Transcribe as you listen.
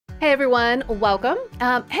Hey everyone, welcome.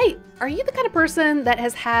 Hey, are you the kind of person that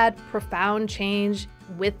has had profound change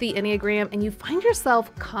with the Enneagram and you find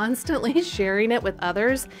yourself constantly sharing it with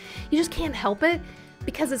others? You just can't help it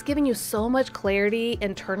because it's giving you so much clarity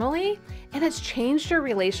internally and it's changed your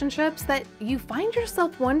relationships that you find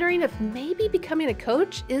yourself wondering if maybe becoming a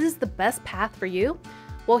coach is the best path for you?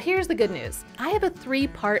 Well, here's the good news. I have a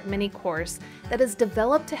 3-part mini course that is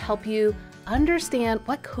developed to help you understand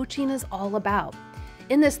what coaching is all about.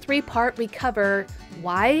 In this 3-part, we cover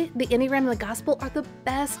why the Enneagram and the Gospel are the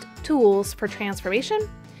best tools for transformation,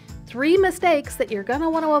 3 mistakes that you're going to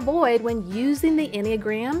want to avoid when using the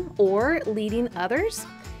Enneagram or leading others,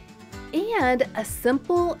 and a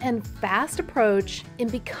simple and fast approach in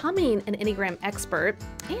becoming an Enneagram expert,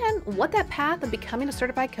 and what that path of becoming a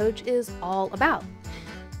certified coach is all about.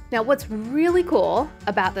 Now, what's really cool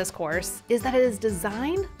about this course is that it is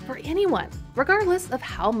designed for anyone, regardless of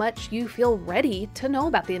how much you feel ready to know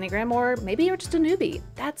about the Enneagram, or maybe you're just a newbie.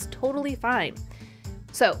 That's totally fine.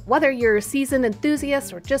 So whether you're a seasoned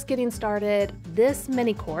enthusiast or just getting started, this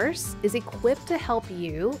mini course is equipped to help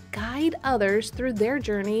you guide others through their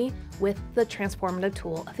journey with the transformative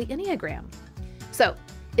tool of the Enneagram. So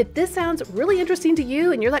if this sounds really interesting to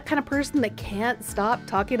you and you're that kind of person that can't stop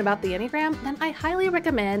talking about the Enneagram, then I highly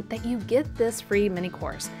recommend that you get this free mini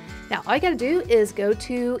course. Now, all you gotta do is go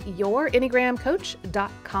to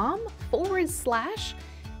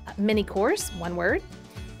yourenneagramcoach.com/mini course, one word,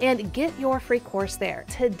 and get your free course there.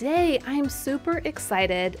 Today, I'm super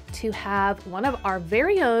excited to have one of our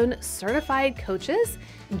very own certified coaches,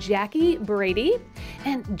 Jackie Brady.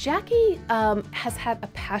 And Jackie has had a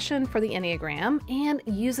passion for the Enneagram and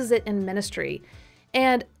uses it in ministry.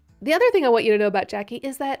 And the other thing I want you to know about Jackie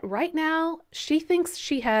is that right now she thinks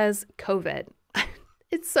she has COVID.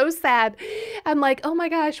 It's so sad. I'm like, oh my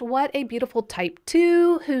gosh, what a beautiful type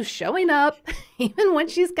 2 who's showing up even when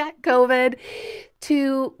she's got COVID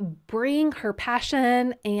to bring her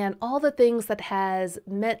passion and all the things that has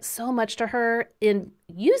meant so much to her in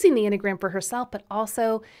using the Enneagram for herself, but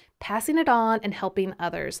also passing it on and helping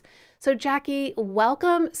others. So Jackie,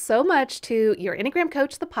 welcome so much to Your Enneagram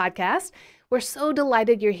Coach, the podcast. We're so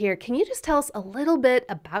delighted you're here. Can you just tell us a little bit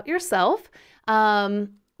about yourself,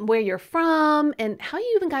 where you're from, and how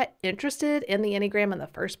you even got interested in the Enneagram in the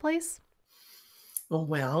first place?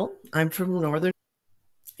 Well, I'm from Northern,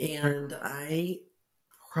 and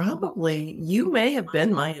you may have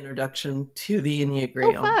been my introduction to the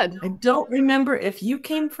Enneagram. Oh, fun. I don't remember if you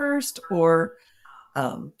came first or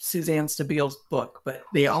Suzanne Stabile's book, but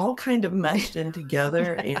they all kind of meshed in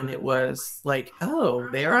together, and it was like, oh,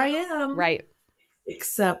 there I am. Right.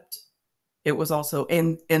 Except it was also,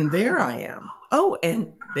 and there I am. Oh,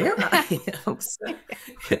 and there I am. So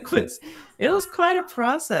it was quite a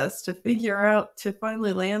process to figure out, to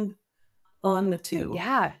finally land on the 2.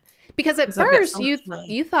 Yeah. Because at first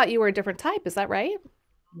you thought you were a different type. Is that right?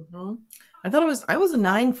 Mm-hmm. I was a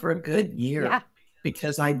 9 for a good year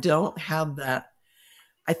because I don't have that.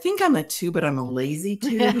 I think I'm a 2, but I'm a lazy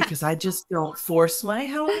 2 because I just don't force my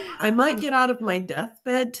help. I might get out of my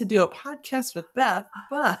deathbed to do a podcast with Beth,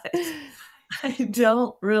 but I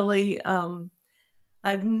don't really,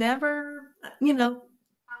 I've never,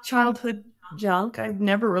 childhood junk. I've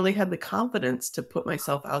never really had the confidence to put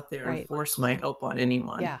myself out there and force my help on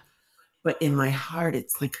anyone. Yeah. But in my heart,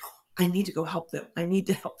 it's like, I need to go help them. I need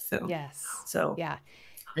to help them. Yes. So, yeah.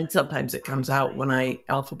 And sometimes it comes out when I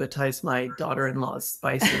alphabetize my daughter-in-law's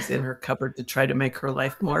spices in her cupboard to try to make her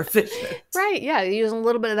life more efficient. Right. Yeah. Using a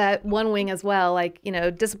little bit of that one wing as well, like,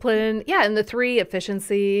 discipline. Yeah. And the 3,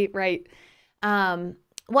 efficiency. Right.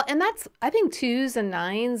 Well, and that's, I think 2s and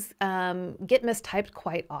 9s get mistyped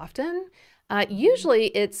quite often.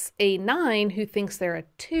 Usually it's a 9 who thinks they're a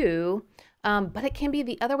 2, but it can be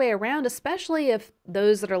the other way around, especially if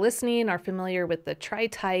those that are listening are familiar with the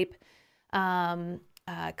tri-type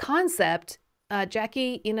concept.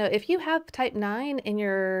 Jackie, if you have type 9 in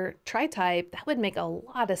your tri-type, that would make a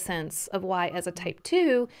lot of sense of why as a type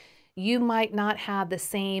 2, you might not have the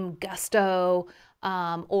same gusto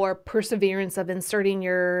or perseverance of inserting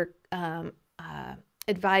your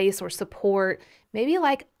advice or support, maybe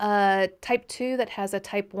like a type 2 that has a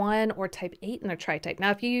type 1 or type 8 in a tri-type.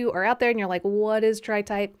 Now, if you are out there and you're like, what is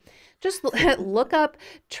tri-type? Just look up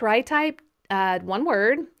tri-type, one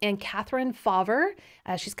word, and Catherine Faver.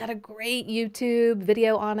 She's got a great YouTube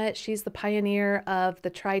video on it. She's the pioneer of the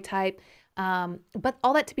tri-type. But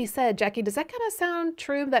all that to be said, Jackie, does that kind of sound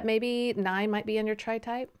true that maybe 9 might be in your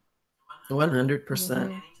tri-type?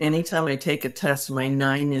 100%. Anytime I take a test, my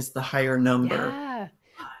 9 is the higher number. Yeah.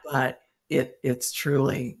 But it's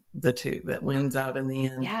truly the 2 that wins out in the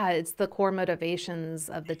end. Yeah, it's the core motivations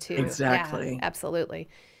of the 2. Exactly. Yeah, absolutely.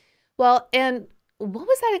 Well, and what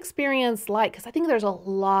was that experience like? Because I think there's a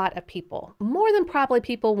lot of people, more than probably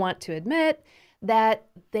people want to admit, that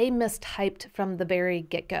they mistyped from the very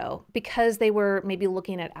get go because they were maybe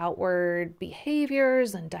looking at outward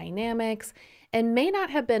behaviors and dynamics and may not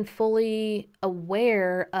have been fully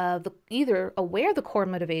aware of either aware of the core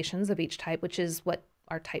motivations of each type, which is what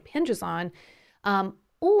our type hinges on,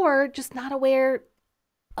 or just not aware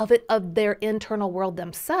of their internal world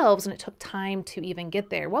themselves, and it took time to even get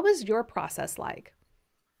there. What was your process like?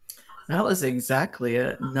 That was exactly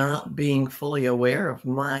it, not being fully aware of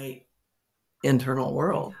my internal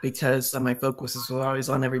world because my focus was always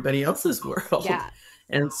on everybody else's world. Yeah.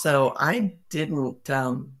 And so I didn't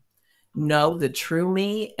know the true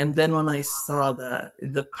me. And then when I saw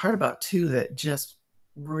the part about two that just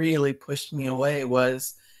really pushed me away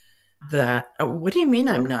was that, what do you mean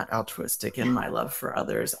I'm not altruistic in my love for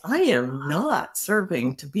others? I am not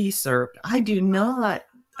serving to be served. I'm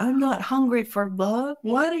not hungry for love.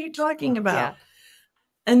 What are you talking about? Yeah.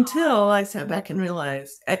 Until I sat back and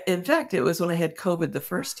realized, in fact, it was when I had COVID the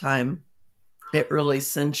first time, it really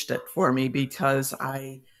cinched it for me because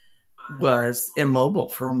I was immobile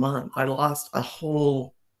for a month. I lost a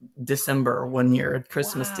whole December one year.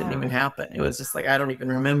 Christmas didn't even happen. It was just like, I don't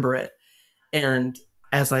even remember it. And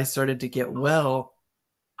as I started to get well,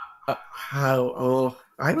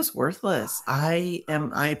 I was worthless.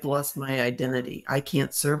 I've lost my identity. I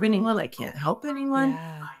can't serve anyone. I can't help anyone.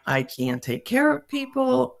 Yeah. I can't take care of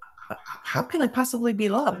people. How can I possibly be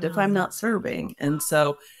loved if I'm not serving? And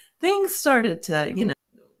so things started to,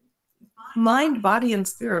 mind, body, and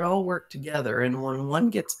spirit all work together. And when one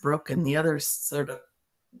gets broken, the others sort of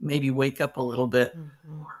maybe wake up a little bit,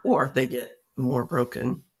 or they get more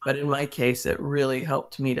broken. But in my case, it really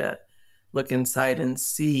helped me to look inside and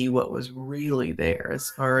see what was really there as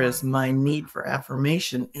far as my need for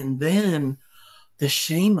affirmation. And then the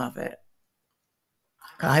shame of it.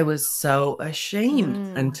 I was so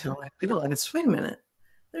ashamed until I realized, wait a minute,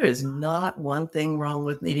 there is not one thing wrong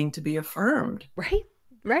with needing to be affirmed. Right.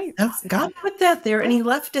 Right. God put that there and he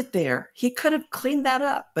left it there. He could have cleaned that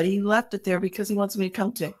up, but he left it there because he wants me to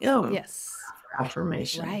come to him. Yes. For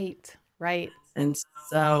affirmation. Right. Right. And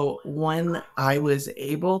so when I was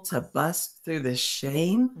able to bust through the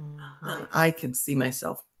shame, I could see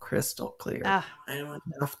myself crystal clear. I don't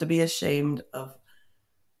have to be ashamed of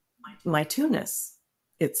my two-ness.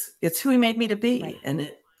 It's who he made me to be. Right. And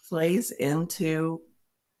it plays into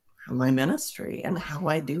my ministry and how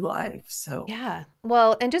I do life. So yeah.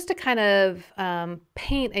 Well, and just to kind of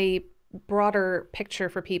paint a broader picture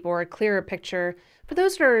for people, or a clearer picture for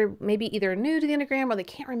those who are maybe either new to the Enneagram or they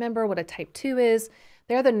can't remember what a type 2 is,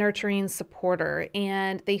 they're the nurturing supporter,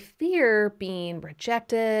 and they fear being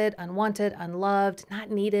rejected, unwanted, unloved, not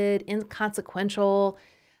needed, inconsequential,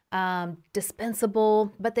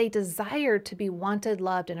 dispensable, but they desire to be wanted,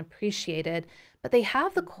 loved, and appreciated. But they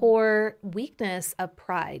have the core weakness of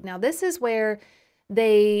pride. Now, this is where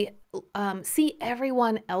they see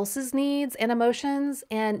everyone else's needs and emotions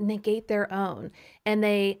and negate their own. And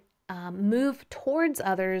they move towards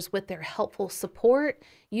others with their helpful support,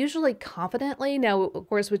 usually confidently. Now, of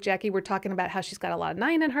course, with Jackie, we're talking about how she's got a lot of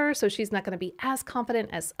 9 in her, so she's not going to be as confident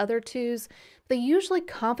as other 2s. They usually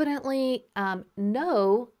confidently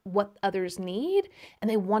know what others need, and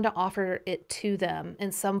they want to offer it to them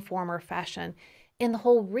in some form or fashion. And the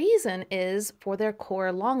whole reason is for their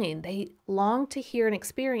core longing. They long to hear and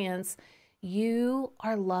experience, you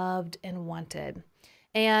are loved and wanted.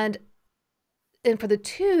 And for the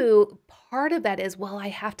 2, part of that is, well, I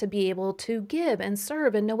have to be able to give and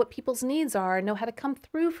serve and know what people's needs are, know how to come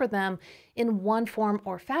through for them in one form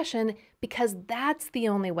or fashion, because that's the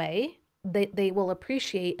only way they will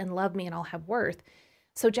appreciate and love me and I'll have worth.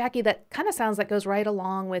 So Jackie, that kind of sounds like goes right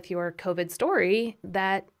along with your COVID story,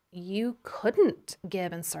 that you couldn't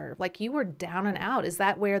give and serve, like you were down and out. Is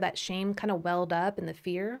that where that shame kind of welled up and the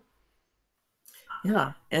fear?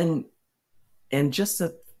 Yeah. And just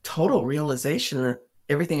a total realization that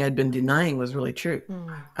everything I'd been denying was really true.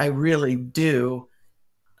 I really do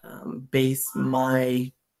base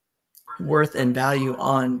my worth and value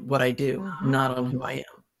on what I do, not on who I am.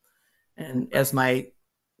 And as my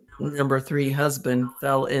number 3 husband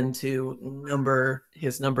fell into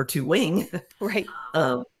his number 2 wing, right?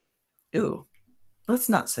 Let's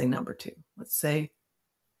not say number 2. Let's say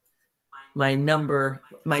my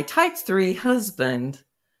type 3 husband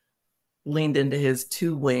leaned into his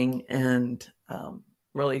 2 wing and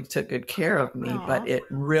really took good care of me. Aww. But it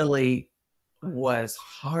really was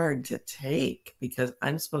hard to take because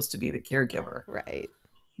I'm supposed to be the caregiver. Right.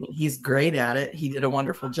 He's great at it. He did a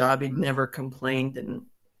wonderful job. He never complained. And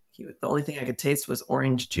the only thing I could taste was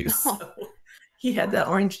orange juice. So he had that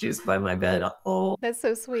orange juice by my bed. Oh, That's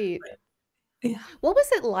so sweet. yeah. What was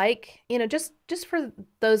it like, just for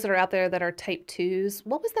those that are out there that are type 2s,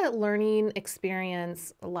 what was that learning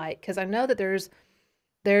experience like? Because I know that there's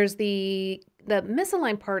the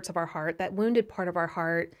misaligned parts of our heart, that wounded part of our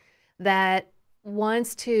heart that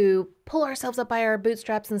wants to pull ourselves up by our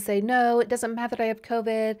bootstraps and say, no, it doesn't matter that I have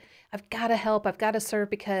COVID. I've got to help. I've got to serve,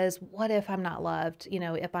 because what if I'm not loved,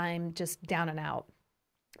 if I'm just down and out?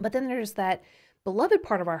 But then there's that beloved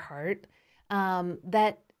part of our heart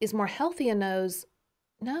that is more healthy and knows,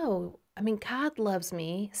 no, I mean, God loves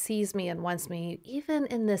me, sees me, and wants me, even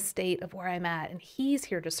in this state of where I'm at, and He's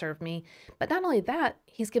here to serve me. But not only that,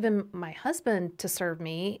 He's given my husband to serve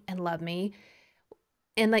me and love me,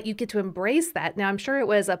 and that you get to embrace that. Now, I'm sure it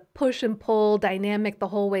was a push and pull dynamic the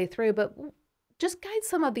whole way through, but just guide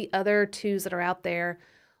some of the other twos that are out there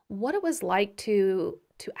what it was like to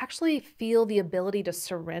actually feel the ability to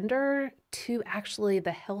surrender to actually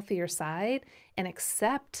the healthier side and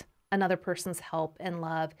accept another person's help and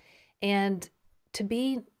love, and to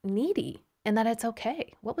be needy, and that it's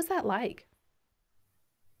okay. What was that like?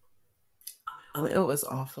 It was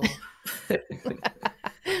awful.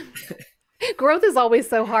 Growth is always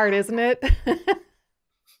so hard, isn't it?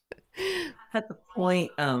 At the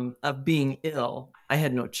point of being ill, I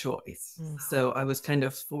had no choice. So I was kind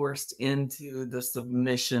of forced into the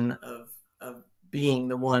submission of being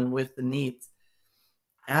the one with the needs.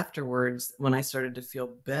 Afterwards, when I started to feel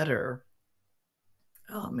better,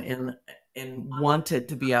 and wanted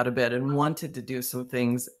to be out of bed and wanted to do some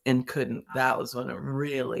things and couldn't, that was when it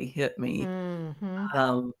really hit me.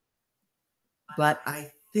 But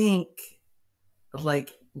I think,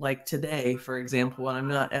 like today, for example, when I'm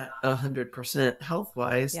not at 100% health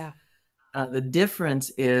wise, Yeah. the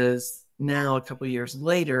difference is now, a couple of years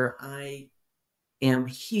later, I am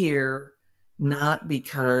here not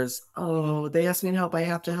because, oh, they asked me to help, I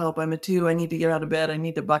have to help, I'm a 2, I need to get out of bed, I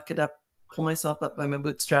need to buck it up, pull myself up by my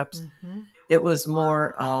bootstraps. It was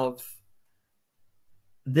more of,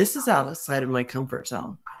 this is outside of my comfort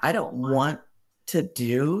zone. I don't want to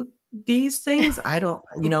do these things. I don't,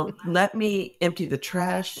 let me empty the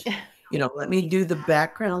trash, let me do the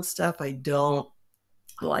background stuff. I don't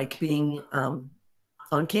like being on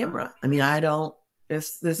camera. I mean, I don't,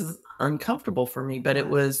 this is uncomfortable for me, but it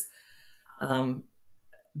was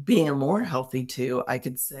being a more healthy too. I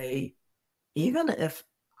could say, even if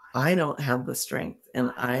I don't have the strength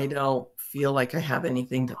and I don't feel like I have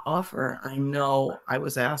anything to offer, I know I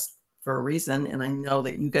was asked for a reason, and I know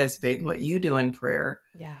that you guys paid what you do in prayer.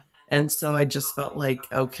 Yeah. And so I just felt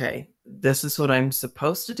like, okay, this is what I'm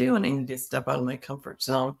supposed to do, and I need to step out of my comfort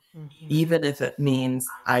zone, even if it means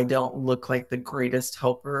I don't look like the greatest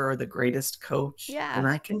helper or the greatest coach. Yeah. And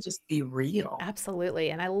I can just be real. Absolutely.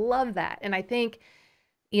 And I love that. And I think,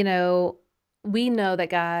 we know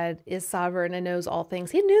that God is sovereign and knows all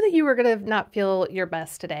things. He knew that you were going to not feel your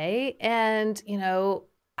best today. And,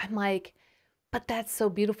 I'm like, but that's so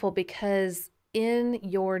beautiful, because in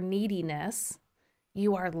your neediness,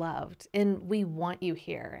 you are loved, and we want you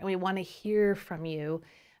here, and we want to hear from you,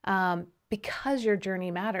 because your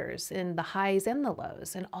journey matters in the highs and the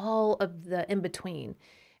lows and all of the in between.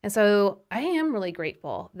 And so I am really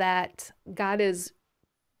grateful that God is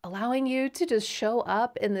allowing you to just show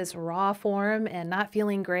up in this raw form and not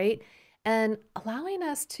feeling great, and allowing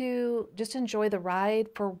us to just enjoy the ride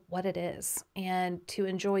for what it is, and to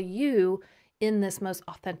enjoy you in this most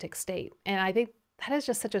authentic state. And I think that is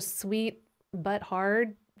just such a sweet but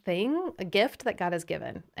hard thing, a gift that God has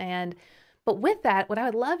given. But with that, what I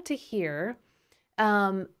would love to hear,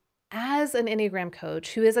 as an Enneagram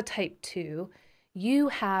coach who is a type 2, you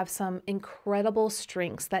have some incredible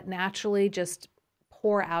strengths that naturally just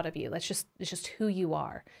pour out of you. It's just who you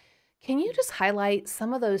are. Can you just highlight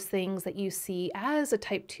some of those things that you see as a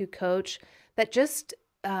type 2 coach that just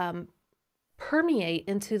permeate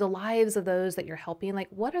into the lives of those that you're helping? Like,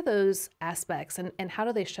 what are those aspects, and how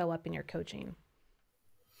do they show up in your coaching?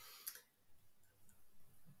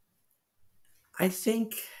 I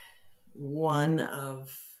think one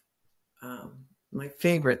of my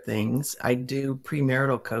favorite things, I do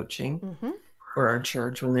premarital coaching for our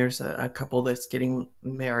church. When there's a couple that's getting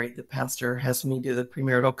married, the pastor has me do the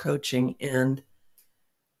premarital coaching, and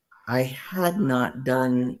I had not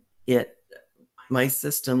done it. My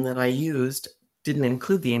system that I used didn't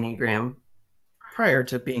include the Enneagram prior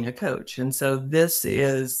to being a coach. And so this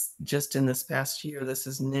is just in this past year, this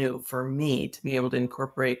is new for me to be able to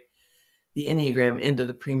incorporate the Enneagram into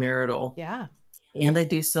the premarital. Yeah. And I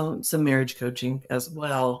do some marriage coaching as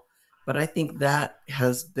well. But I think that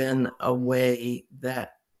has been a way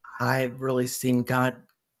that I've really seen God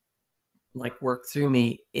like work through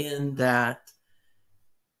me, in that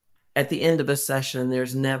at the end of a session,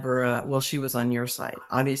 there's never a, well, she was on your side.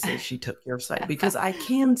 Obviously, she took your side, because I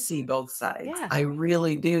can see both sides. Yeah. I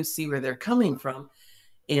really do see where they're coming from.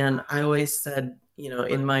 And I always said,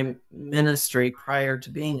 in my ministry prior to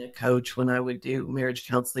being a coach, when I would do marriage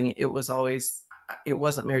counseling, it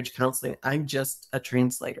wasn't marriage counseling. I'm just a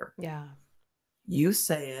translator. Yeah. You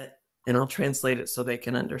say it and I'll translate it so they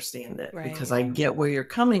can understand it, Right. because I get where you're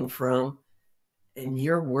coming from. And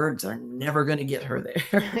your words are never going to get her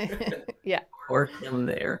there. Yeah. Or him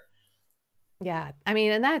there. Yeah. I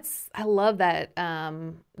mean, and I love that,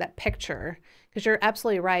 that picture, because you're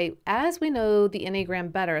absolutely right. As we know the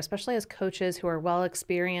Enneagram better, especially as coaches who are well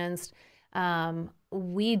experienced,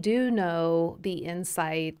 we do know the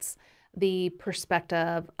insights, the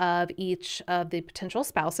perspective of each of the potential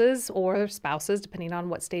spouses or spouses, depending on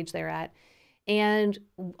what stage they're at. And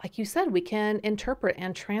like you said, we can interpret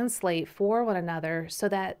and translate for one another so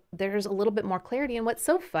that there's a little bit more clarity. And what's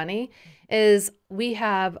so funny is we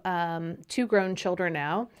have 2 grown children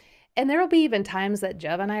now, and there will be even times that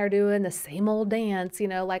Jeff and I are doing the same old dance,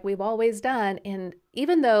 like we've always done. And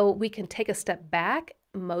even though we can take a step back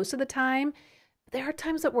most of the time, there are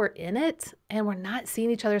times that we're in it and we're not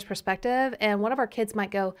seeing each other's perspective. And one of our kids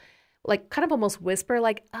might go, like, kind of almost whisper,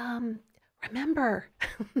 like, remember,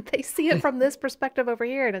 they see it from this perspective over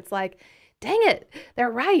here. And it's like, dang it, they're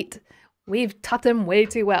right. We've taught them way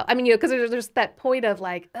too well. I mean, because there's that point of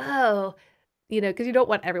like, oh, because you don't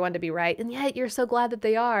want everyone to be right. And yet you're so glad that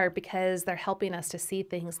they are, because they're helping us to see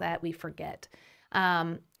things that we forget.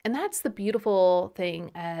 And that's the beautiful thing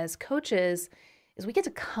as coaches, is we get to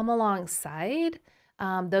come alongside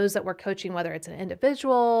those that we're coaching, whether it's an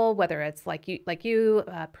individual, whether it's like you,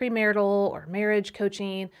 premarital or marriage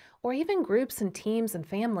coaching, or even groups and teams and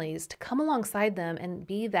families, to come alongside them and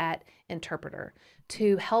be that interpreter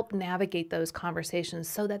to help navigate those conversations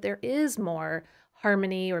so that there is more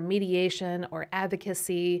harmony or mediation or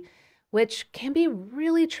advocacy, which can be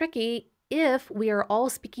really tricky if we are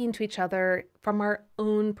all speaking to each other from our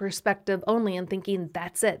own perspective only and thinking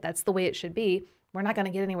that's it, that's the way it should be. We're not going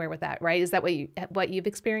to get anywhere with that, right? Is that what you've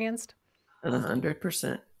experienced?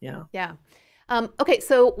 100%. Yeah. Yeah. Okay.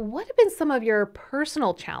 So what have been some of your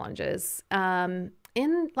personal challenges in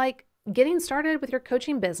like getting started with your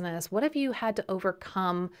coaching business? What have you had to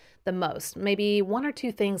overcome the most? Maybe 1 or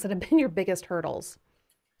 2 things that have been your biggest hurdles.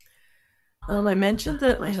 I mentioned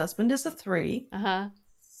that my husband is a 3. Uh-huh.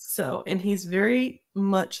 So, and he's very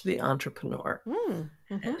much the entrepreneur,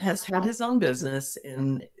 and has had his own business.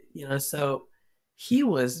 And, so he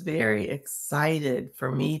was very excited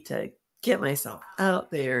for me to get myself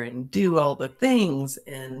out there and do all the things.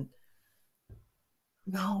 And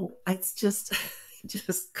no, it's just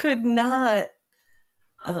could not.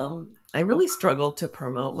 I really struggled to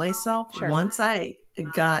promote myself. Sure. Once I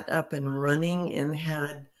got up and running and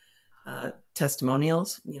had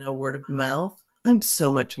testimonials, word of mouth, I'm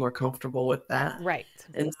so much more comfortable with that. Right.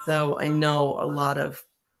 And so I know a lot of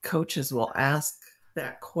coaches will ask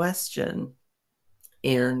that question,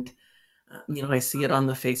 and I see it on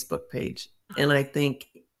the Facebook page, and I think,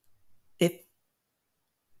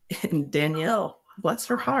 and Danielle, bless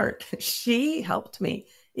her heart, she helped me.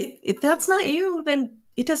 If that's not you, then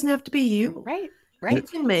it doesn't have to be you. Right. You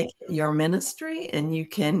can make your ministry, and you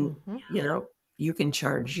can, you can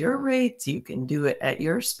charge your rates, you can do it at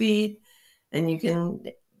your speed, and you can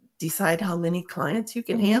decide how many clients you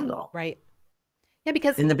can handle. Right. Yeah,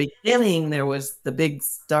 because in the beginning, there was the big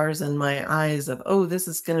stars in my eyes of, oh, this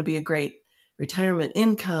is going to be a great retirement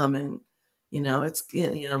income. And,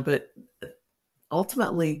 but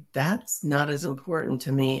ultimately that's not as important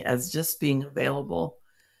to me as just being available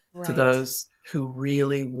to those who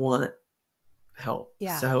really want help.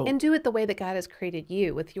 Yeah. So, and do it the way that God has created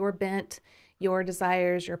you, with your bent, your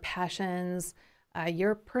desires, your passions,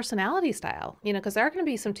 your personality style, because there are going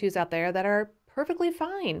to be some 2s out there that are perfectly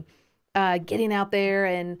fine getting out there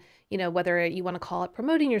and, whether you want to call it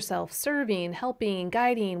promoting yourself, serving, helping,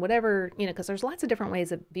 guiding, whatever, because there's lots of different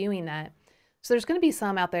ways of viewing that. So there's going to be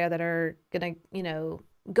some out there that are going to,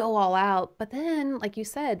 go all out. But then, like you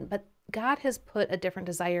said, but God has put a different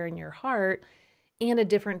desire in your heart and a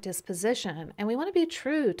different disposition. And we want to be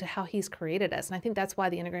true to how he's created us. And I think that's why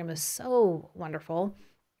the Enneagram is so wonderful,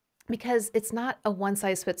 because it's not a one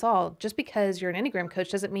size fits all. Just because you're an Enneagram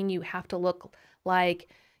coach doesn't mean you have to look like,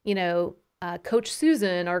 Coach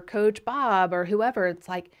Susan or Coach Bob or whoever. It's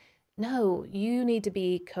like, no, you need to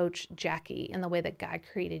be Coach Jackie in the way that God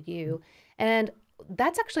created you. And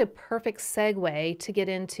that's actually a perfect segue to get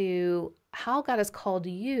into how God has called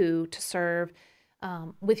you to serve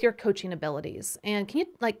with your coaching abilities. And can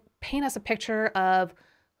you paint us a picture of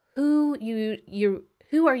who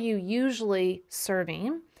are you usually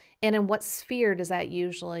serving, And in what sphere does that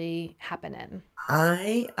usually happen in?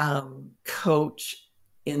 I coach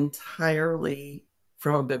entirely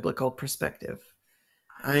from a biblical perspective.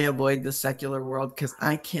 I avoid the secular world because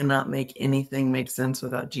I cannot make anything make sense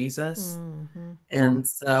without Jesus. Mm-hmm. And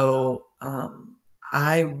so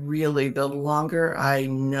I really, the longer I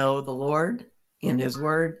know the Lord and his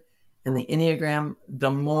word and the Enneagram,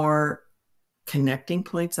 the more connecting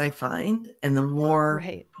points I find and the more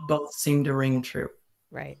Right. both seem to ring true.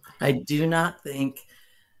 Right. I do not think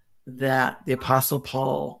that the Apostle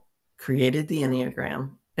Paul created the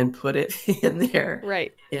Enneagram and put it in there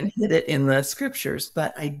Right. and hid it in the scriptures.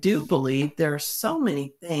 But I do believe there are so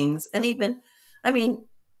many things. And even, I mean,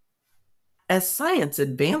 as science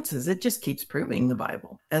advances, it just keeps proving the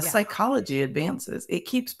Bible. As Yeah. psychology advances, it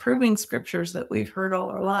keeps proving scriptures that we've heard all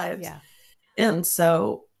our lives. Yeah. And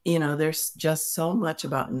so, there's just so much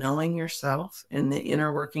about knowing yourself and the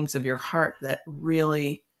inner workings of your heart that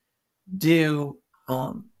really do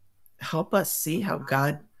help us see how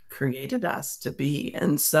God created us to be.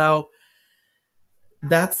 And so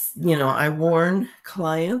that's, I warn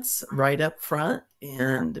clients right up front,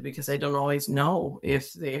 and because I don't always know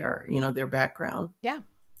if they are, their background. Yeah.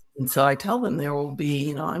 And so I tell them there will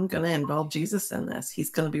be, I'm going to involve Jesus in this. He's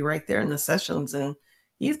going to be right there in the sessions, and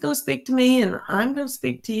he's going to speak to me and I'm going to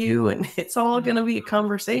speak to you, and it's all going to be a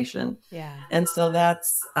conversation. Yeah. And so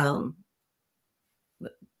that's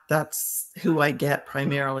who I get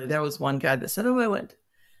primarily. There was one guy that said, "Oh, I went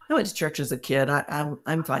to church as a kid.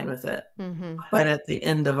 I'm fine with it." Mm-hmm. But at the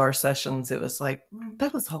end of our sessions, it was like,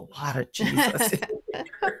 that was a lot of Jesus.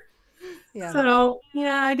 Yeah. So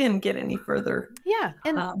yeah, I didn't get any further Yeah.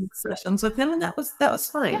 And sessions with him, and that was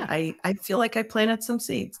fine. yeah. I feel like I planted some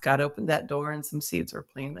seeds. God opened that door, and some seeds were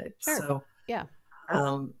planted. Sure. So Yeah.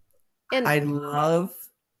 And I love.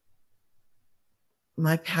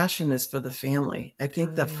 My passion is for the family. I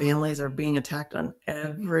think the families are being attacked on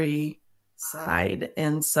every side.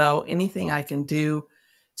 And so anything I can do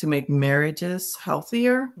to make marriages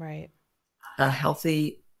healthier, right. a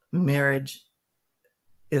healthy marriage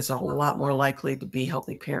is a lot more likely to be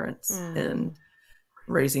healthy parents and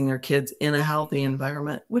raising their kids in a healthy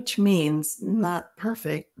environment, which means not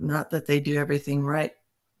perfect, not that they do everything right,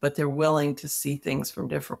 but they're willing to see things from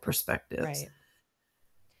different perspectives. Right.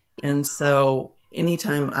 And so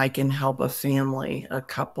anytime I can help a family, a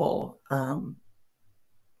couple,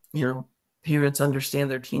 parents understand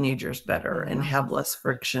their teenagers better and have less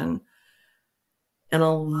friction. And a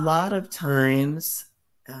lot of times,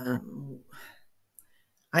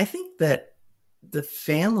 I think that the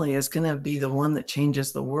family is going to be the one that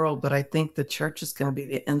changes the world, but I think the church is going to be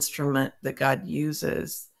the instrument that God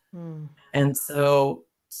uses. And so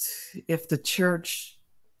if the church,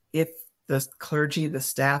 if the clergy, the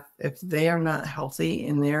staff, if they are not healthy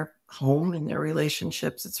in their home, in their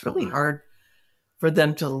relationships, it's really hard for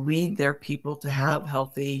them to lead their people to have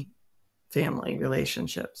healthy family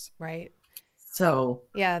relationships. Right. So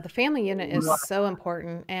yeah, the family unit is so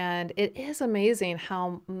important, and it is amazing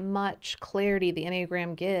how much clarity the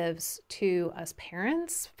Enneagram gives to us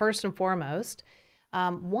parents, first and foremost.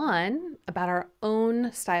 One, about our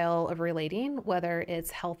own style of relating, whether it's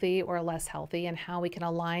healthy or less healthy, and how we can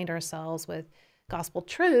align ourselves with gospel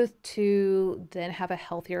truth to then have a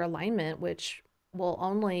healthier alignment, which will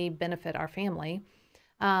only benefit our family.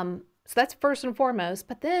 So that's first and foremost.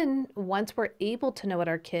 But then once we're able to know what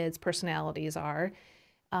our kids' personalities are,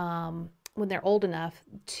 when they're old enough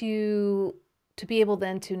to be able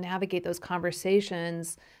then to navigate those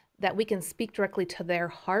conversations, that we can speak directly to their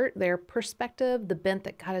heart, their perspective, the bent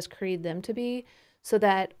that God has created them to be, so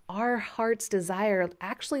that our heart's desire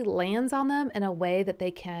actually lands on them in a way that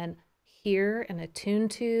they can hear and attune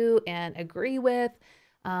to and agree with,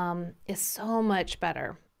 is so much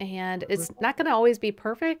better. And it's not going to always be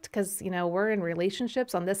perfect because, we're in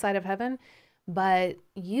relationships on this side of heaven, but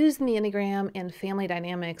using the Enneagram in family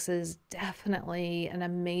dynamics is definitely an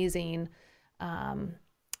amazing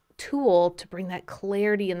tool to bring that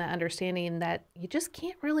clarity and that understanding that you just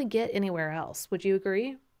can't really get anywhere else. Would you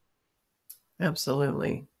agree?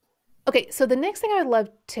 Absolutely. Okay, so the next thing I would love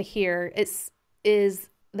to hear is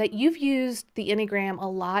that you've used the Enneagram a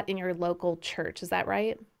lot in your local church. Is that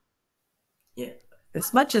right? Yeah.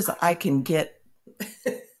 As much as I can get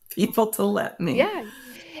people to let me. Yeah.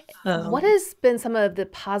 What has been some of the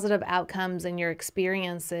positive outcomes in your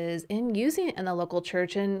experiences in using it in the local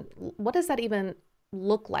church? And what does that even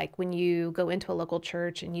look like when you go into a local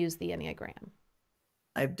church and use the Enneagram?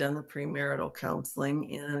 I've done the premarital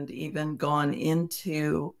counseling and even gone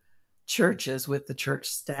into churches with the church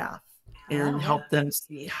staff and helped them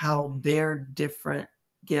see how their different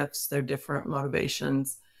gifts, their different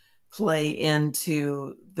motivations play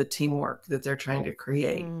into the teamwork that they're trying to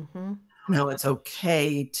create. Mm-hmm. Now it's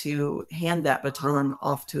okay to hand that baton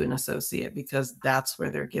off to an associate because that's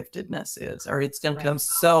where their giftedness is, or it's going to become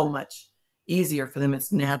so much easier for them.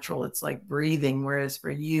 It's natural. It's like breathing. Whereas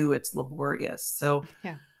for you, it's laborious. So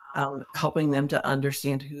Yeah. Helping them to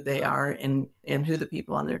understand who they are and who the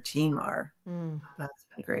people on their team are. That's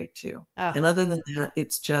been great too. Oh. And other than that,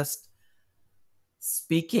 it's just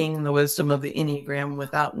speaking the wisdom of the Enneagram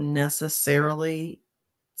without necessarily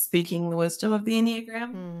speaking the wisdom of the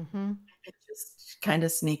Enneagram. Mm-hmm. Just kind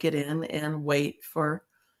of sneak it in and wait for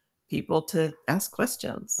people to ask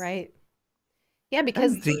questions. Right. Yeah,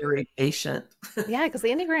 because I'm very patient. yeah, because the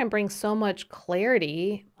Enneagram brings so much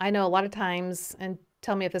clarity. I know a lot of times, and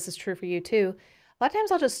tell me if this is true for you too. A lot of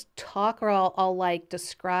times I'll just talk or I'll like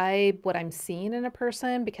describe what I'm seeing in a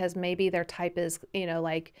person because maybe their type is,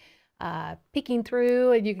 like peeking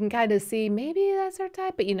through and you can kind of see maybe that's their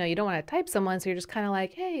type, but you don't want to type someone. So you're just kind of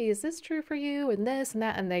like, hey, is this true for you? And this and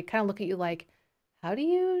that. And they kind of look at you like, how do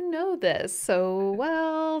you know this? So,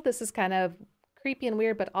 well, this is kind of creepy and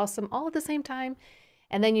weird, but awesome all at the same time.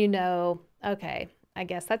 And then okay, I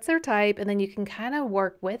guess that's their type. And then you can kind of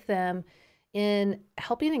work with them in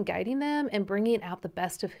helping and guiding them and bringing out the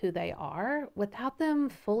best of who they are without them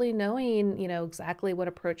fully knowing, exactly what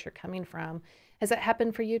approach you're coming from. Has that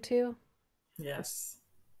happened for you too? Yes.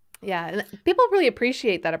 Yeah. And people really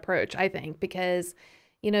appreciate that approach, I think, because,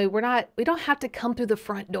 we don't have to come through the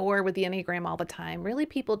front door with the Enneagram all the time. Really,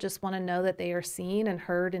 people just want to know that they are seen and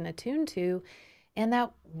heard and attuned to, and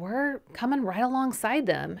that we're coming right alongside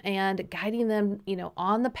them and guiding them,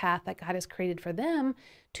 on the path that God has created for them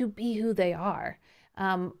to be who they are.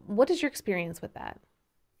 What is your experience with that?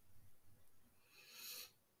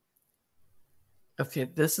 Okay,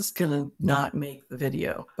 this is going to not make the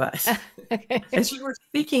video, but Okay. as you were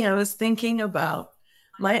speaking, I was thinking about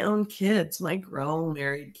my own kids, my grown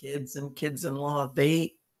married kids and kids-in-law.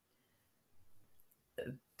 They've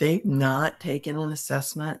not taken an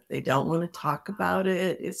assessment. They don't want to talk about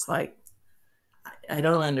it. It's like, I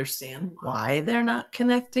don't understand why they're not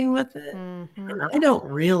connecting with it. Mm-hmm. And I don't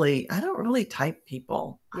really type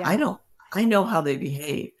people. Yeah. I know how they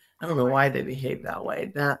behave. I don't know why they behave that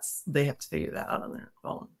way. They have to figure that out on their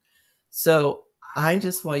own. So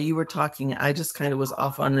while you were talking, I just kind of was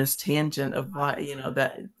off on this tangent of why,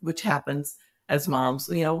 that, which happens as moms,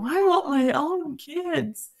 why won't my own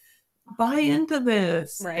kids buy into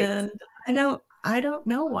this? Right. And I don't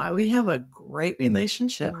know why. We have a great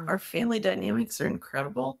relationship. Our family dynamics are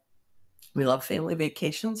incredible. We love family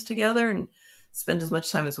vacations together and spend as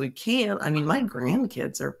much time as we can. I mean, my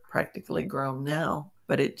grandkids are practically grown now,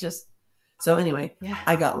 but so anyway, yeah.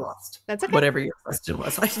 I got lost. That's okay. Whatever your question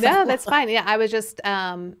was. No, that's fine. Yeah, I was just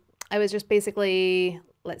basically,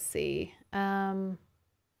 let's see. Yeah,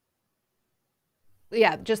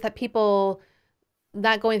 just that people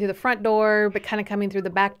not going through the front door, but kind of coming through the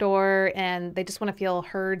back door, and they just want to feel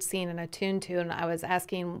heard, seen, and attuned to. And I was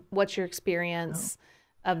asking, what's your experience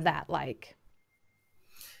of that like?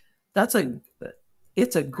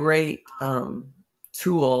 It's a great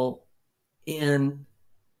tool in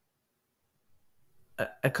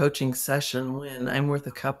a coaching session when I'm with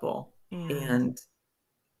a couple and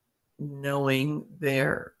knowing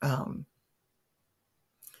their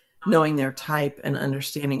type and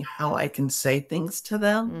understanding how I can say things to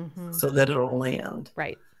them so that it'll land.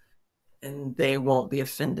 Right. And they won't be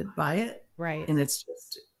offended by it. Right. And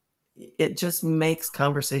it just makes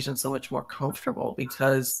conversation so much more comfortable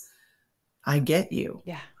because I get you.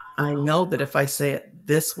 Yeah. I know that if I say it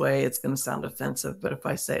this way, it's going to sound offensive. But if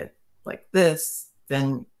I say it like this,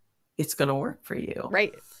 then it's going to work for you.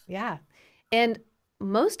 Right. Yeah. And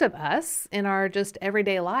most of us in our just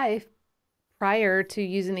everyday life prior to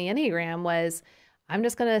using the Enneagram was, I'm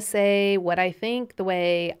just going to say what I think the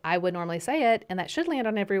way I would normally say it. And that should land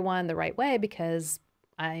on everyone the right way because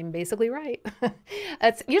I'm basically right.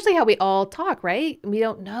 That's usually how we all talk, right? We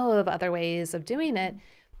don't know of other ways of doing it.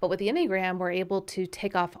 But with the Enneagram, we're able to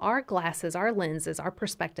take off our glasses, our lenses, our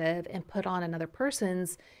perspective, and put on another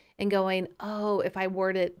person's and going, oh, if I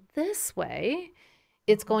word it this way,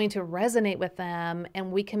 it's going to resonate with them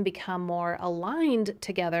and we can become more aligned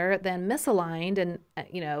together than misaligned and,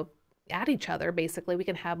 at each other. Basically, we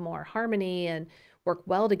can have more harmony and work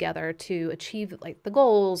well together to achieve like the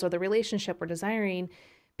goals or the relationship we're desiring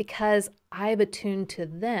because I've attuned to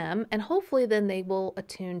them and hopefully then they will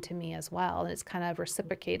attune to me as well. And it's kind of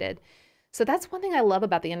reciprocated. So that's one thing I love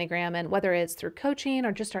about the Enneagram, and whether it's through coaching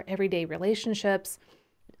or just our everyday relationships,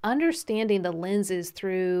 understanding the lenses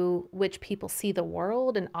through which people see the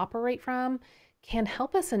world and operate from can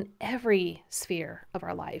help us in every sphere of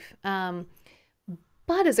our life. But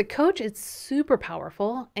But as a coach, it's super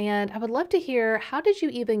powerful. And I would love to hear, how did you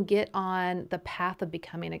even get on the path of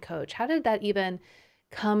becoming a coach? How did that even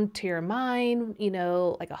come to your mind,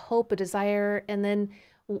 like a hope, a desire? And then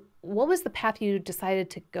what was the path you decided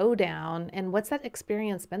to go down? And what's that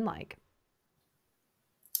experience been like?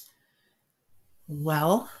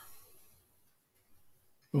 Well,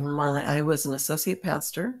 I was an associate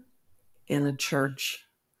pastor in a church.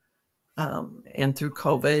 And through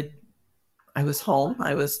COVID, I was home.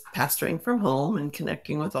 I was pastoring from home and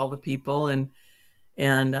connecting with all the people, and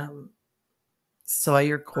saw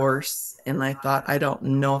your course, and I thought, I don't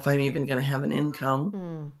know if I'm even going to have an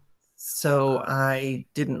income. So I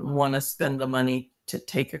didn't want to spend the money to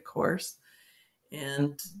take a course.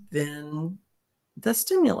 And then the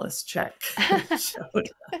stimulus check showed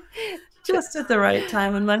up just at the right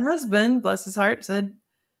time. And my husband, bless his heart, said,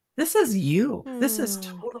 this is you. This is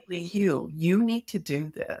totally you. You need to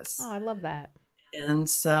do this. Oh, I love that. And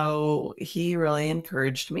so he really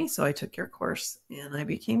encouraged me. So I took your course and I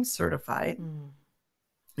became certified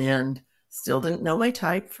and still didn't know my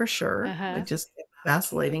type for sure. I just kept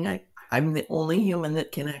vacillating. I'm the only human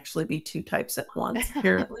that can actually be two types at once,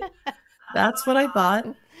 apparently. That's what I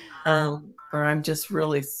thought. Or I'm just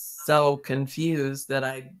really so confused that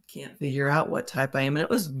I can't figure out what type I am. And it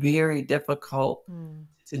was very difficult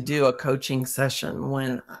to do a coaching session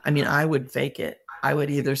when, I would fake it. I would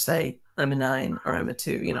either say I'm a 9 or I'm a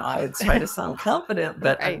 2. I would try to sound confident,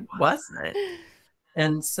 but Right. I wasn't.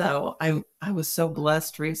 And so I was so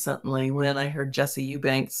blessed recently when I heard Jesse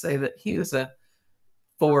Eubanks say that he was a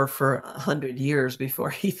 4 for 100 years before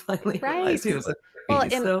he finally realized he was a 3. Well,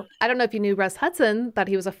 and I don't know if you knew Russ Hudson thought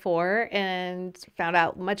he was a 4 and found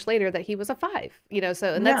out much later that he was a 5,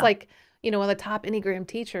 so, and that's like, one of the top Enneagram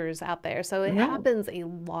teachers out there. So it happens a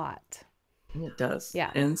lot. It does.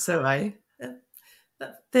 Yeah. And so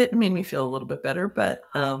that made me feel a little bit better, but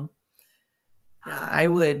I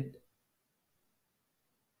would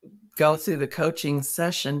go through the coaching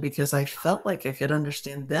session because I felt like I could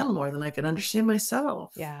understand them more than I could understand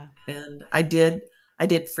myself. Yeah. And I did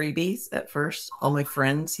freebies at first. All my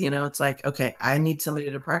friends, it's like, okay, I need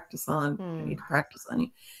somebody to practice on. I need to practice on you.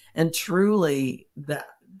 And truly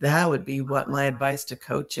that would be what my advice to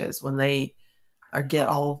coaches when they get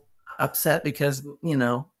all upset because,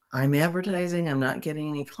 I'm advertising, I'm not getting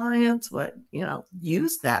any clients.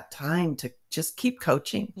 Use that time to just keep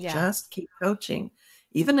coaching. Yeah. Just keep coaching.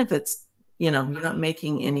 Even if it's, you're not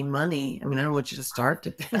making any money. I don't want you to start to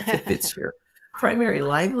death if it's your primary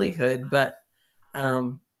livelihood, but I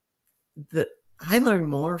learn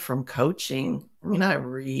more from coaching. I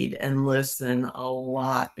read and listen a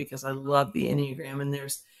lot because I love the Enneagram,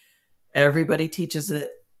 and everybody teaches it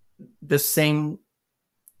the same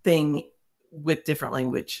thing with different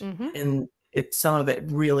language, and some of it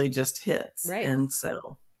really just hits. Right. And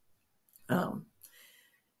so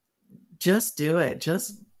just do it.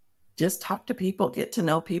 Just talk to people, get to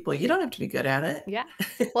know people. You don't have to be good at it. Yeah.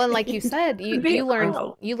 Well, and like you said, you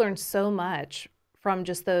learn so much from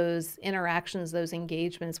just those interactions, those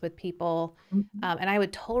engagements with people. And I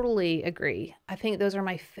would totally agree. I think those are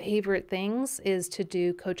my favorite things, is to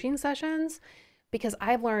do coaching sessions, because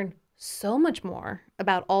I've learned so much more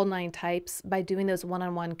about all 9 types by doing those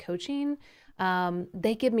one-on-one coaching.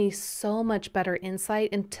 They give me so much better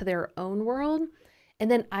insight into their own world. And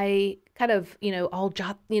then I kind of, I'll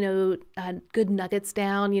jot, good nuggets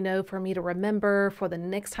down, for me to remember for the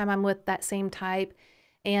next time I'm with that same type.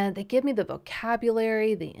 And they give me the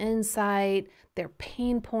vocabulary, the insight, their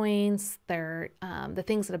pain points, the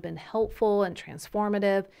things that have been helpful and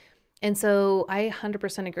transformative. And so I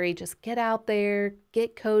 100% agree. Just get out there,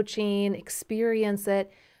 get coaching, experience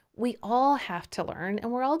it. We all have to learn,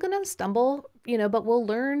 and we're all going to stumble, but we'll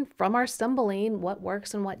learn from our stumbling what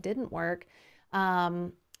works and what didn't work.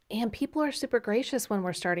 And people are super gracious when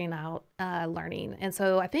we're starting out learning. And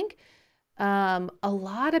so I think a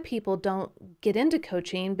lot of people don't get into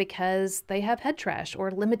coaching because they have head trash or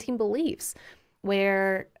limiting beliefs,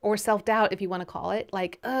 or self-doubt, if you want to call it,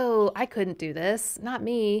 like, oh, I couldn't do this, not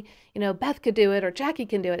me, Beth could do it, or Jackie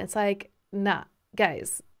can do it. It's like, nah,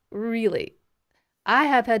 guys, really, I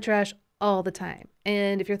have head trash all the time.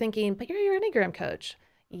 And if you're thinking, but you're your Enneagram coach,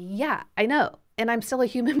 yeah, I know. And I'm still a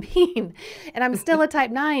human being, and I'm still a type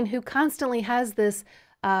 9 who constantly has this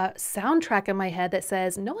soundtrack in my head that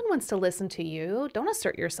says, no one wants to listen to you. Don't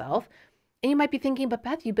assert yourself. And you might be thinking, but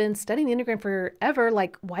Beth, you've been studying the Enneagram forever.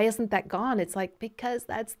 Like, why isn't that gone? It's like, because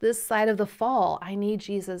that's this side of the fall. I need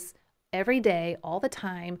Jesus every day, all the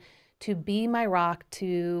time, to be my rock,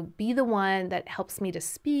 to be the one that helps me to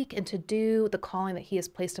speak and to do the calling that he has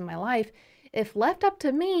placed in my life. If left up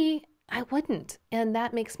to me, I wouldn't. And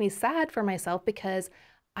that makes me sad for myself, because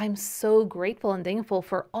I'm so grateful and thankful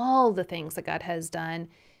for all the things that God has done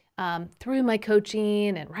through my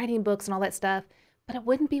coaching and writing books and all that stuff, but it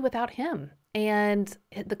wouldn't be without Him and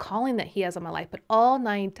the calling that He has on my life. But all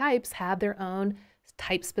 9 types have their own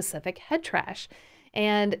type specific head trash.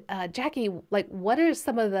 And Jackie, like, what are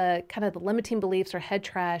some of the kind of the limiting beliefs or head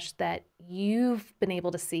trash that you've been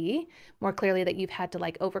able to see more clearly that you've had to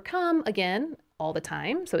like overcome again all the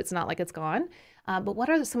time? So it's not like it's gone. But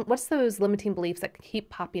what's those limiting beliefs that keep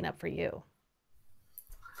popping up for you?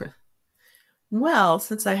 Well,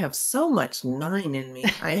 since I have so much 9 in me,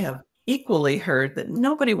 I have equally heard that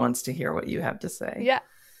nobody wants to hear what you have to say. Yeah.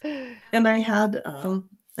 And I had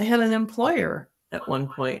an employer at one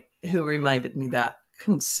point who reminded me that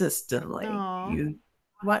consistently. Oh.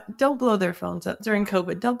 Don't blow their phones up during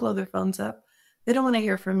COVID. Don't blow their phones up. They don't want to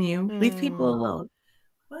hear from you. Leave people alone.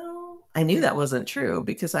 Well, I knew that wasn't true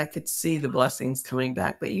because I could see the blessings coming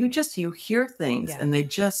back, but you hear things and they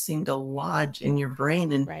just seem to lodge in your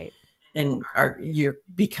brain Right. and you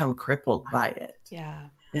become crippled by it. Yeah.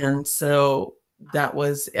 And so that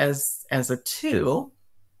was as a 2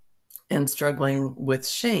 and struggling with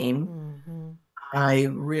shame, I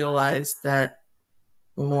realized that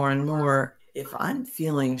more and more, if I'm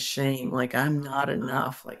feeling shame, like I'm not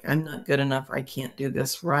enough, like I'm not good enough, I can't do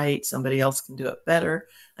this right, somebody else can do it better,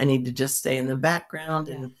 I need to just stay in the background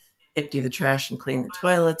and empty the trash and clean the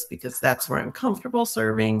toilets because that's where I'm comfortable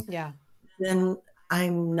serving, then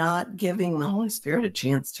I'm not giving the Holy Spirit a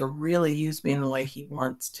chance to really use me in the way He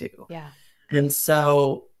wants to. And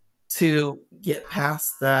so to get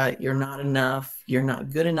past the you're not enough, you're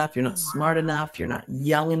not good enough, you're not smart enough, you're not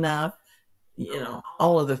young enough,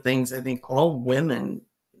 all of the things I think all women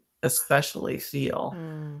especially feel,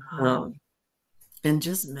 and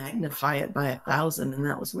just magnify it by 1,000. And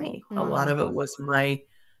that was me. A lot of it was my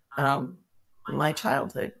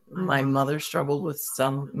childhood. My mother struggled with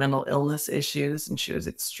some mental illness issues and she was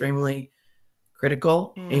extremely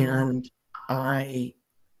critical. And I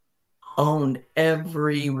owned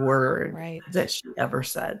every word that she ever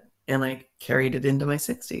said. And I carried it into my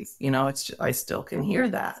 60s. I still can hear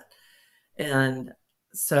that. And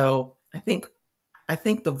so I think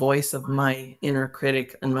the voice of my inner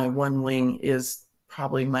critic and my one wing is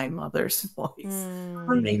probably my mother's voice,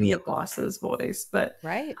 or maybe a boss's voice. But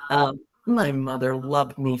my mother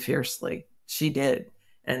loved me fiercely. She did.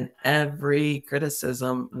 And every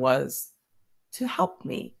criticism was to help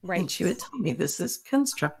me. And she would tell me, this is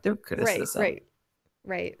constructive criticism.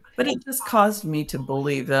 But it just caused me to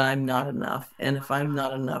believe that I'm not enough. And if I'm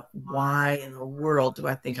not enough, why in the world do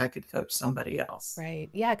I think I could coach somebody else?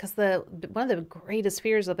 Yeah, because one of the greatest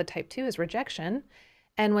fears of the type 2 is rejection.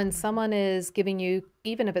 And when someone is giving you,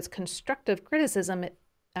 even if it's constructive criticism,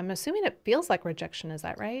 I'm assuming it feels like rejection. Is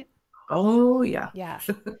that right? Oh, yeah. Yeah.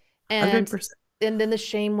 100%. And then the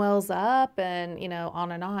shame wells up and,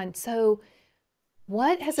 on and on. So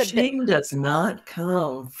what has it been? Shame does not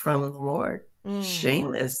come from the Lord.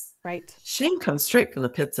 Shame comes straight from the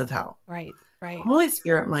pits of hell. The Holy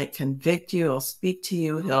Spirit might convict you, He'll speak to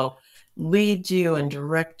you, He'll lead you and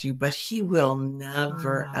direct you, but He will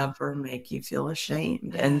never, ever make you feel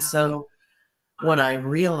ashamed. And so when I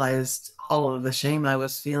realized all of the shame I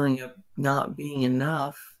was feeling of not being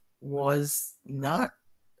enough was not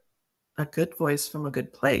a good voice from a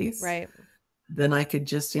good place, then I could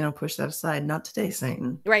just, push that aside. Not today,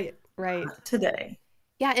 Satan. Not today.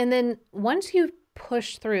 Yeah. And then once you've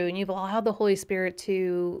pushed through and you've allowed the Holy Spirit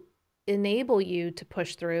to enable you to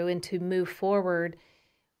push through and to move forward,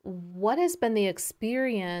 what has been the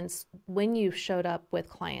experience when you've showed up with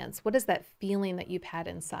clients? What is that feeling that you've had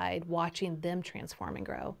inside watching them transform and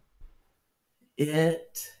grow?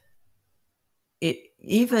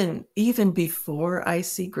 Even before I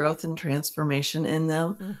see growth and transformation in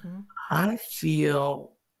them, I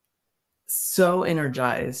feel so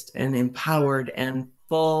energized and empowered and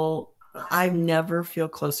full. I never feel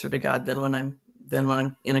closer to God than when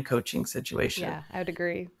I'm in a coaching situation. Yeah, I would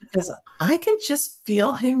agree. Because I can just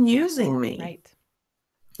feel Him using me.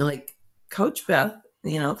 Like Coach Beth,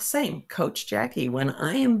 same. Coach Jackie, when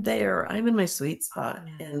I am there, I'm in my sweet spot.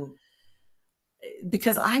 And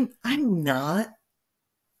because I'm not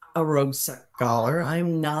a rogue scholar,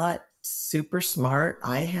 I'm not super smart.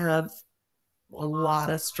 I have a lot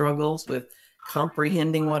of struggles with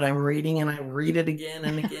comprehending what I'm reading, and I read it again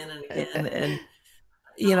and again and again. And,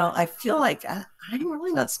 I feel like I'm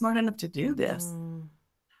really not smart enough to do this.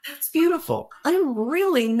 That's beautiful. I'm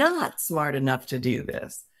really not smart enough to do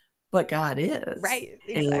this, but God is.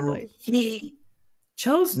 Exactly. And He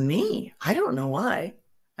chose me. I don't know why.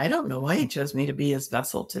 I don't know why He chose me to be His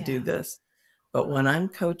vessel to do this. But when I'm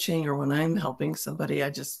coaching or when I'm helping somebody,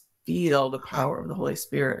 I just feel the power of the Holy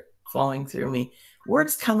Spirit flowing through me.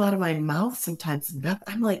 Words come out of my mouth sometimes, and Beth,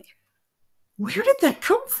 I'm like, where did that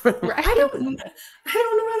come from? Right. I don't know where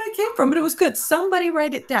that came from, but it was good. Somebody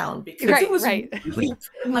write it down because it was really,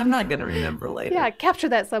 I'm not going to remember later. Yeah, capture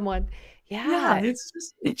that someone. Yeah,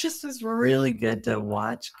 it just is really good to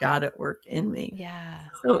watch God at work in me. Yeah.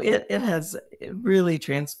 So it really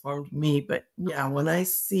transformed me. But yeah, when I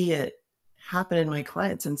see it happen in my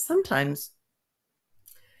clients, and sometimes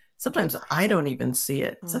I don't even see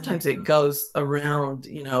it. Sometimes it goes around,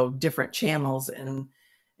 different channels, and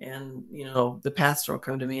the pastor will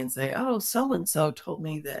come to me and say, oh, so and so told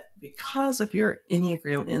me that because of your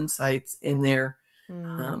Enneagram insights in their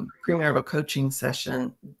premarital coaching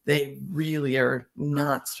session, they really are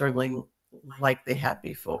not struggling like they had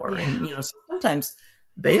before. Yeah. And sometimes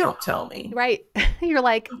they don't tell me. Right. You're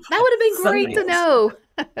like, that would have been great to know.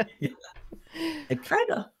 Yeah. I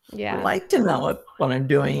kind of Yeah. like to know if what I'm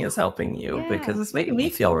doing is helping you, because it's making me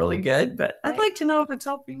feel really good, but I'd like to know if it's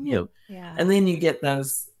helping you. Yeah. And then you get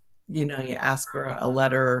those, you ask for a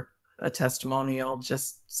letter, a testimonial,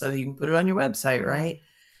 just so you can put it on your website, right?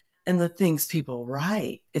 And the things people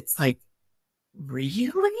write, it's like,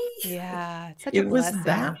 really? Yeah. It's such It a was blessing.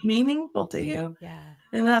 that meaningful to you. Yeah.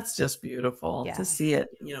 And that's just beautiful Yeah. to see it,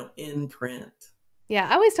 in print. Yeah,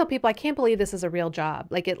 I always tell people, I can't believe this is a real job.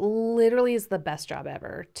 Like, it literally is the best job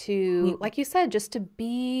ever to, like you said, just to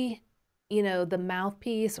be, the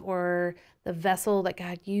mouthpiece or the vessel that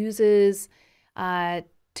God uses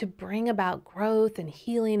to bring about growth and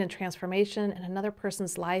healing and transformation in another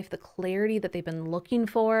person's life, the clarity that they've been looking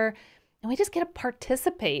for. And we just get to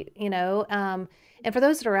participate, and for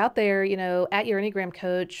those that are out there, at your Enneagram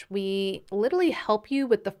coach, we literally help you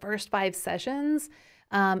with the first 5 sessions.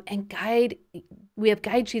 And we have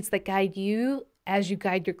guide sheets that guide you as you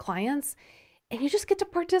guide your clients, and you just get to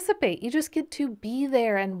participate. You just get to be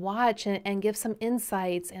there and watch and give some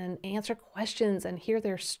insights and answer questions and hear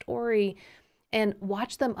their story and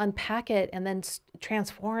watch them unpack it and then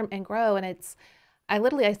transform and grow. And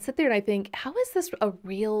I sit there and I think, how is this a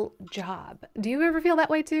real job? Do you ever feel that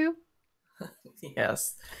way too?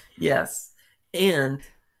 Yes. And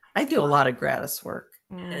I do a lot of gratis work.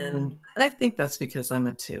 And I think that's because I'm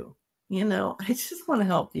a 2. I just want to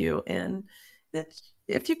help you. And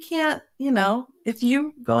if you can't, if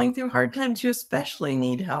you're going through hard times, you especially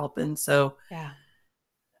need help. And so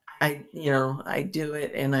I do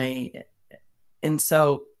it. And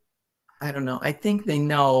so I don't know. I think they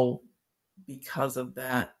know because of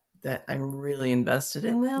that I'm really invested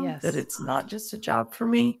in them, that it's not just a job for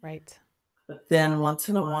me. Right. But then once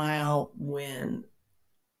in a while, when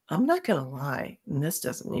I'm not going to lie, and this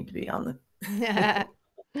doesn't need to be on the,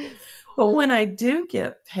 but when I do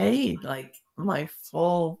get paid like my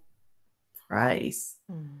full price,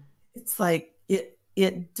 it's like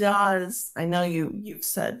it does. I know you've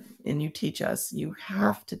said, and you teach us, you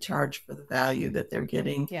have to charge for the value that they're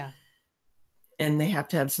getting. Yeah. And they have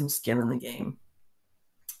to have some skin in the game.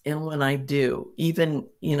 And when I do, even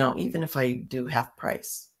if I do half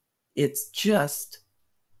price, it just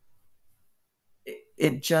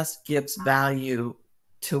gives value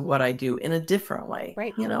to what I do in a different way.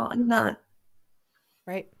 Right. I'm not.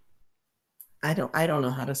 Right. I don't know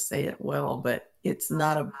how to say it well, but it's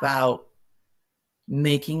not about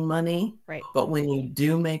making money. Right. But when you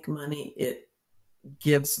do make money, it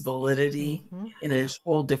gives validity in a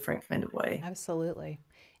whole different kind of way. Absolutely.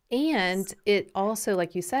 And it also,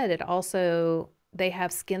 like you said, they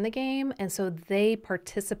have skin in the game. And so they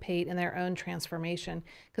participate in their own transformation,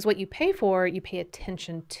 because what you pay for, you pay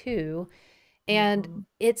attention to. And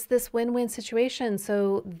it's this win-win situation.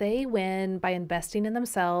 So they win by investing in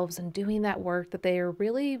themselves and doing that work that they are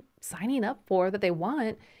really signing up for, that they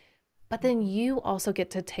want. But then you also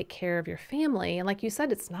get to take care of your family. And like you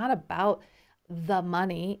said, it's not about the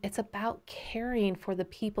money. It's about caring for the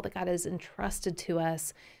people that God has entrusted to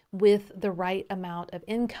us with the right amount of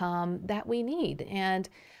income that we need. And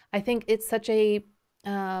I think it's such a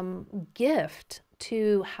gift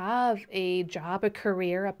to have a job, a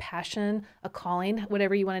career, a passion, a calling,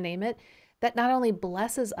 whatever you want to name it, that not only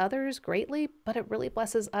blesses others greatly, but it really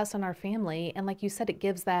blesses us and our family. And like you said, it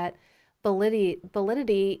gives that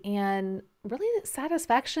validity and really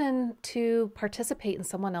satisfaction to participate in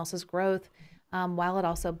someone else's growth, while it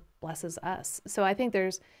also blesses us. So I think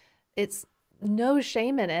it's no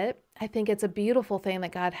shame in it. I think it's a beautiful thing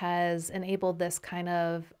that God has enabled this kind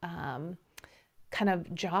of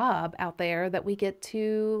job out there, that we get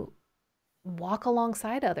to walk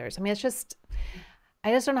alongside others. I mean, I just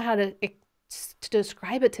don't know how to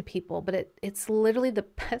describe it to people, but it's literally the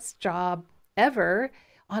best job ever.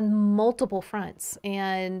 on multiple fronts,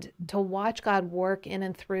 and to watch God work in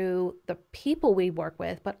and through the people we work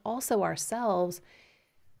with, but also ourselves.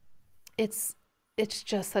 It's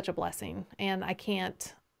just such a blessing, and I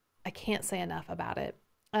can't say enough about it.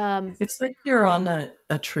 It's like you're on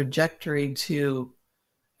a trajectory to,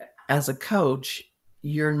 as a coach,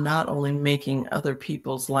 you're not only making other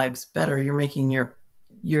people's lives better, you're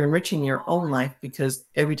enriching your own life, because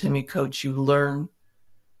every time you coach, you learn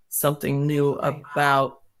something new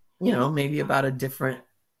about, maybe about a different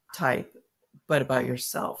type, but about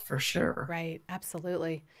yourself for sure. Right.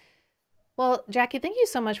 Absolutely. Well, Jackie, thank you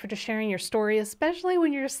so much for just sharing your story, especially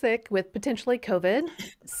when you're sick with potentially COVID.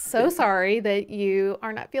 So sorry that you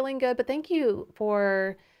are not feeling good, but thank you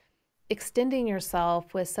for extending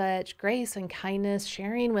yourself with such grace and kindness,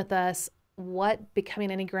 sharing with us what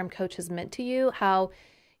becoming an Enneagram coach has meant to you, how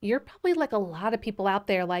you're probably like a lot of people out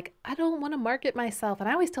there, like, I don't want to market myself. And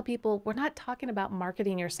I always tell people, we're not talking about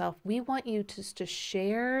marketing yourself. We want you to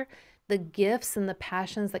share the gifts and the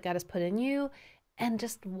passions that God has put in you and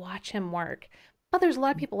just watch him work. But there's a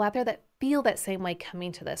lot of people out there that feel that same way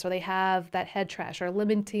coming to this, or they have that head trash or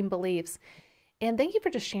limiting beliefs. And thank you for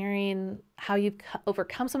just sharing how you've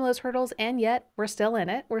overcome some of those hurdles, and yet we're still in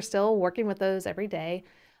it. We're still working with those every day,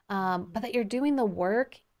 but that you're doing the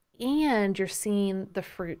work and you're seeing the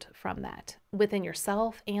fruit from that within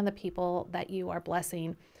yourself and the people that you are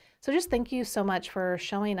blessing. So just thank you so much for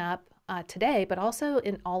showing up today, but also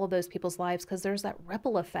in all of those people's lives, because there's that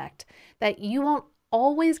ripple effect that you won't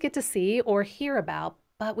always get to see or hear about,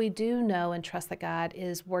 but we do know and trust that God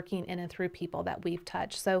is working in and through people that we've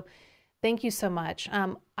touched. So thank you so much.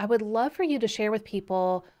 I would love for you to share with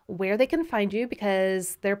people where they can find you,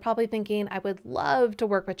 because they're probably thinking, I would love to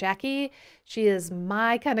work with Jackie. She is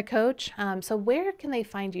my kind of coach. So where can they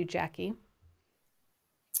find you, Jackie?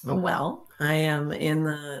 Well, I am in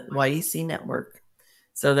the YEC network,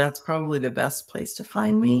 so that's probably the best place to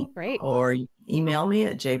find me. Great. Or email me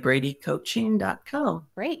at jbradycoaching.com.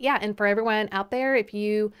 Great. Yeah. And for everyone out there, if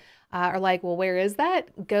you are like, well, where is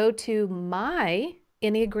that? Go to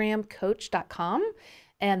enneagramcoach.com.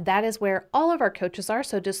 And that is where all of our coaches are.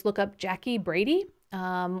 So just look up Jackie Brady,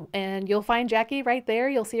 and you'll find Jackie right there.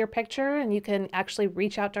 You'll see her picture, and you can actually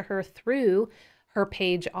reach out to her through her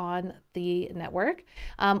page on the network,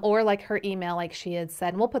 or like her email, like she had said.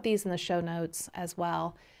 And we'll put these in the show notes as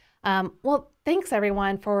well. Well, thanks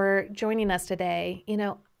everyone for joining us today.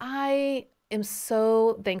 I am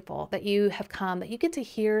so thankful that you have come, that you get to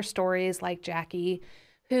hear stories like Jackie,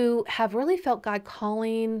 who have really felt God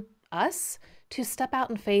calling us to step out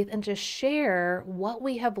in faith and just share what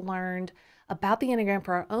we have learned about the Enneagram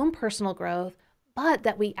for our own personal growth, but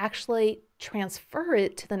that we actually transfer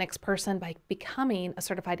it to the next person by becoming a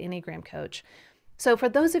certified Enneagram coach. So for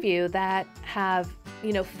those of you that have,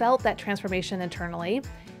 felt that transformation internally,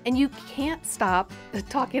 and you can't stop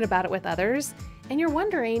talking about it with others, and you're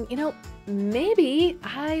wondering, maybe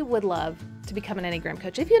I would love to become an Enneagram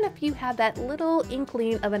coach, even if you have that little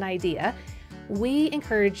inkling of an idea, we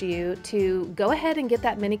encourage you to go ahead and get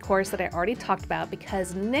that mini course that I already talked about,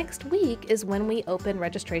 because next week is when we open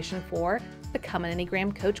registration for Become an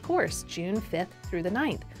Enneagram Coach course, June 5th through the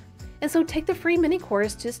 9th. And so take the free mini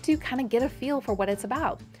course just to kind of get a feel for what it's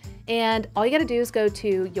about. And all you got to do is go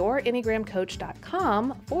to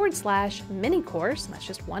yourenneagramcoach.com/mini course, and that's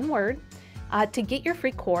just one word, to get your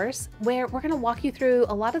free course, where we're going to walk you through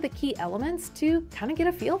a lot of the key elements to kind of get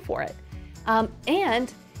a feel for it.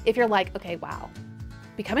 And if you're like, okay, wow,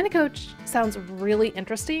 becoming a coach sounds really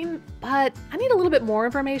interesting, but I need a little bit more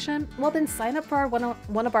information, well, then sign up for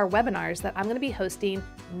one of our webinars that I'm going to be hosting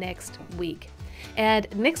next week. And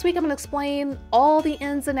next week, I'm going to explain all the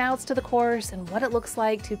ins and outs to the course and what it looks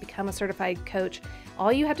like to become a certified coach.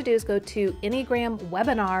 All you have to do is go to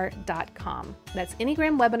enneagramwebinar.com. That's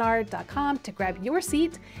enneagramwebinar.com to grab your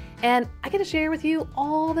seat. And I get to share with you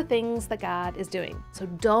all the things that God is doing. So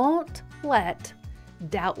don't let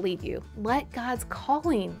doubt lead you. Let God's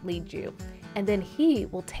calling lead you, and then He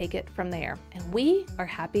will take it from there. And we are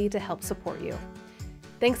happy to help support you.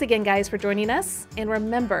 Thanks again, guys, for joining us. And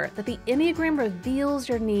remember that the Enneagram reveals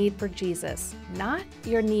your need for Jesus, not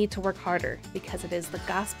your need to work harder, because it is the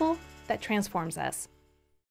gospel that transforms us.